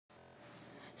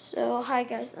So hi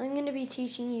guys, I'm going to be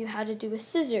teaching you how to do a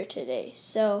scissor today.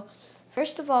 So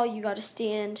first of all, you got to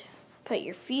stand, put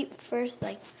your feet first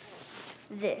like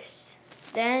this.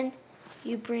 Then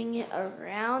you bring it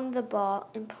around the ball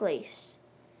in place.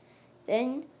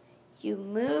 Then you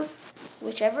move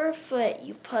whichever foot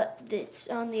you put that's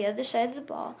on the other side of the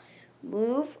ball,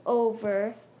 move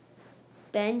over,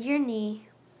 bend your knee,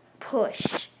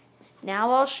 push. Now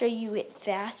I'll show you it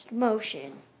fast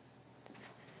motion.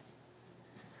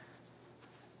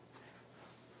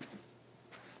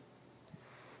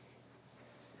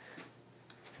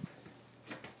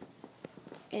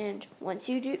 And once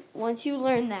you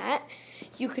learn that,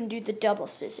 you can do the double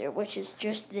scissor, which is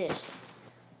just this.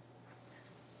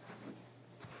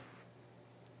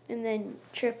 And then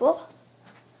triple.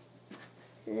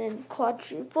 And then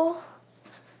quadruple.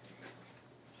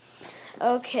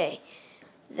 Okay,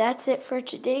 that's it for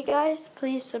today, guys.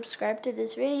 Please subscribe to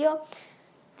this video.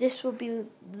 This will be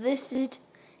listed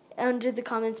under the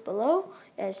comments below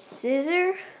as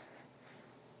scissor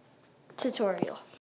tutorial.